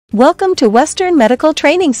Welcome to Western Medical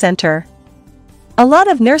Training Center. A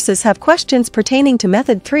lot of nurses have questions pertaining to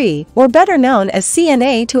Method 3, or better known as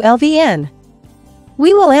CNA to LVN.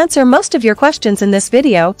 We will answer most of your questions in this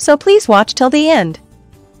video, so please watch till the end.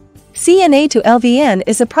 CNA to LVN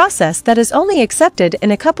is a process that is only accepted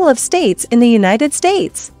in a couple of states in the United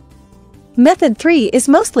States. Method 3 is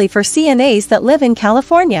mostly for CNAs that live in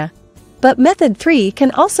California. But Method 3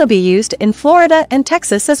 can also be used in Florida and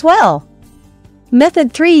Texas as well.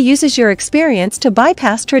 Method 3 uses your experience to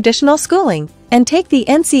bypass traditional schooling and take the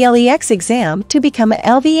NCLEX exam to become an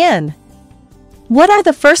LVN. What are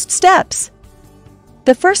the first steps?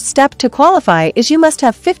 The first step to qualify is you must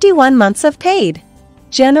have 51 months of paid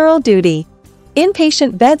general duty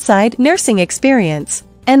inpatient bedside nursing experience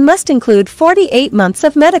and must include 48 months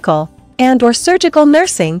of medical and/or surgical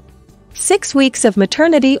nursing, 6 weeks of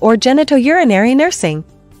maternity or genitourinary nursing,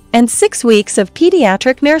 and 6 weeks of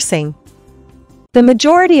pediatric nursing. The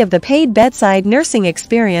majority of the paid bedside nursing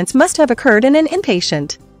experience must have occurred in an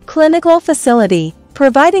inpatient clinical facility,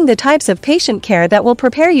 providing the types of patient care that will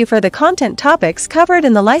prepare you for the content topics covered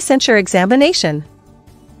in the licensure examination.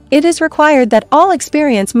 It is required that all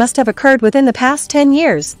experience must have occurred within the past 10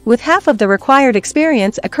 years, with half of the required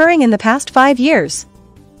experience occurring in the past 5 years.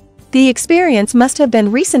 The experience must have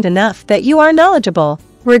been recent enough that you are knowledgeable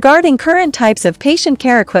regarding current types of patient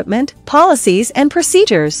care equipment, policies, and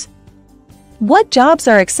procedures. What jobs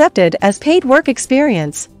are accepted as paid work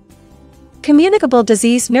experience? Communicable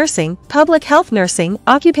disease nursing, public health nursing,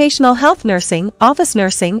 occupational health nursing, office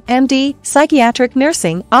nursing, MD, psychiatric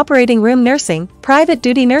nursing, operating room nursing, private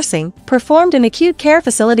duty nursing, performed in acute care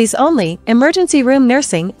facilities only, emergency room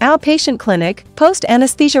nursing, outpatient clinic,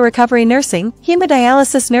 post-anesthesia recovery nursing,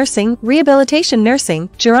 hemodialysis nursing, rehabilitation nursing,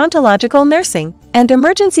 gerontological nursing, and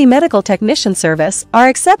emergency medical technician service are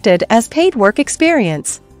accepted as paid work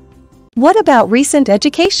experience. What about recent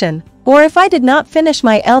education? Or if I did not finish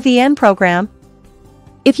my LVN program?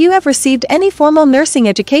 If you have received any formal nursing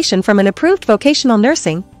education from an approved vocational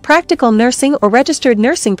nursing, practical nursing or registered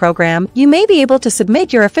nursing program, you may be able to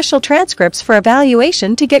submit your official transcripts for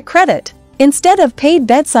evaluation to get credit, instead of paid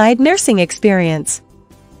bedside nursing experience.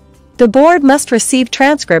 The board must receive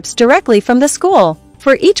transcripts directly from the school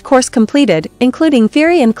for each course completed, including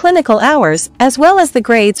theory and clinical hours, as well as the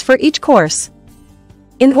grades for each course.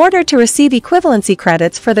 In order to receive equivalency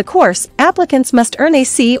credits for the course, applicants must earn a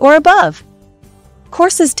C or above.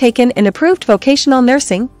 Courses taken in approved vocational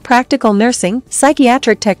nursing, practical nursing,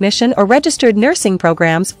 psychiatric technician or registered nursing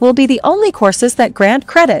programs will be the only courses that grant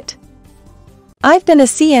credit. I've been a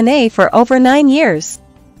CNA for over 9 years.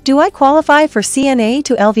 Do I qualify for CNA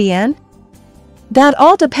to LVN? That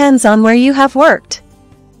all depends on where you have worked.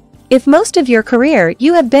 If most of your career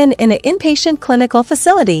you have been in an inpatient clinical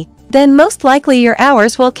facility, then most likely your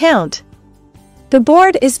hours will count. The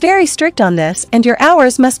board is very strict on this, and your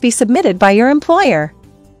hours must be submitted by your employer.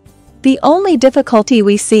 The only difficulty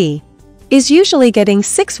we see is usually getting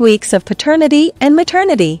 6 weeks of paternity and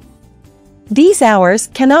maternity. These hours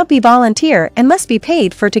cannot be volunteer and must be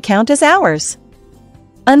paid for to count as hours.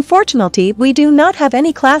 Unfortunately, we do not have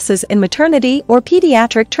any classes in maternity or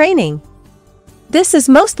pediatric training. This is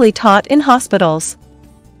mostly taught in hospitals.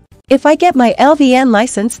 If I get my LVN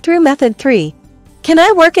license through Method 3, can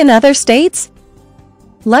I work in other states?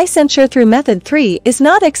 Licensure through Method 3 is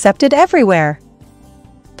not accepted everywhere.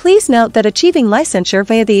 Please note that achieving licensure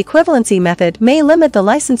via the equivalency method may limit the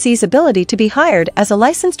licensee's ability to be hired as a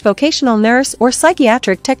licensed vocational nurse or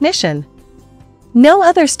psychiatric technician. No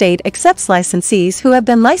other state accepts licensees who have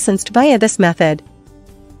been licensed via this method.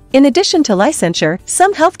 In addition to licensure,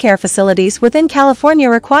 some healthcare facilities within California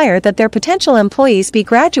require that their potential employees be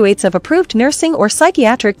graduates of approved nursing or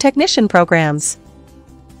psychiatric technician programs.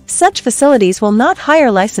 Such facilities will not hire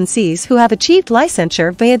licensees who have achieved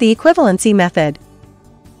licensure via the equivalency method.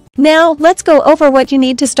 Now, let's go over what you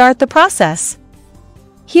need to start the process.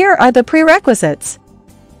 Here are the prerequisites.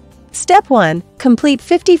 Step 1. Complete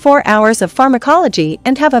 54 hours of pharmacology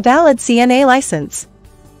and have a valid CNA license.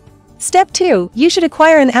 Step 2. You should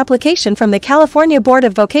acquire an application from the California Board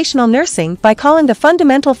of Vocational Nursing by calling the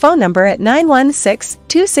fundamental phone number at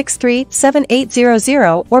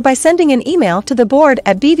 916-263-7800 or by sending an email to the board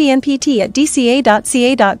at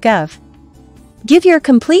bvnpt@dca.ca.gov. Give your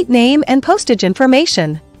complete name and postage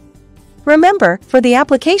information. Remember, for the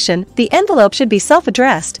application, the envelope should be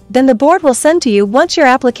self-addressed, then the board will send to you once your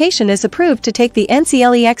application is approved to take the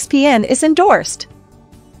NCLEX-PN is endorsed.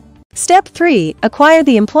 Step 3. Acquire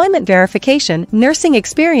the Employment Verification Nursing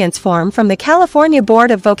Experience Form from the California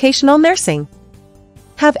Board of Vocational Nursing.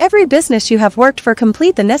 Have every business you have worked for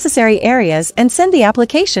complete the necessary areas and send the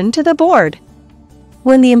application to the board.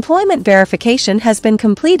 When the employment verification has been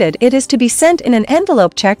completed, it is to be sent in an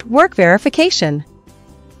envelope-checked work verification.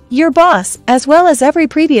 Your boss, as well as every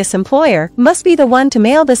previous employer, must be the one to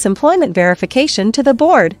mail this employment verification to the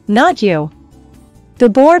board, not you. The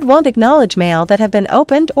board won't acknowledge mail that have been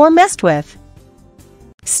opened or messed with.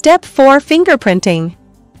 Step 4. Fingerprinting.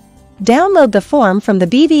 Download the form from the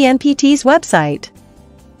BVNPT's website.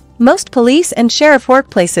 Most police and sheriff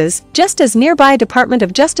workplaces, just as nearby Department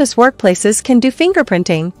of Justice workplaces, can do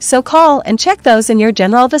fingerprinting, so call and check those in your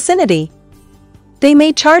general vicinity. They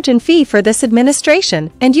may charge a fee for this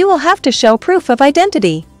administration, and you will have to show proof of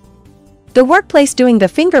identity. The workplace doing the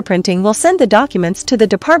fingerprinting will send the documents to the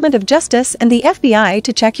Department of Justice and the FBI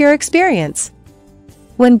to check your experience.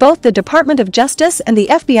 When both the Department of Justice and the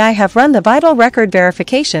FBI have run the vital record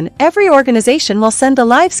verification, every organization will send the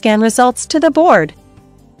live scan results to the board.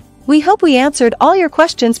 We hope we answered all your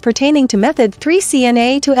questions pertaining to Method 3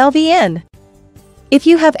 CNA to LVN. If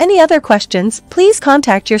you have any other questions, please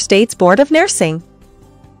contact your state's Board of Nursing.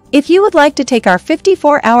 If you would like to take our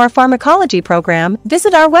 54-hour pharmacology program,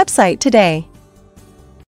 visit our website today.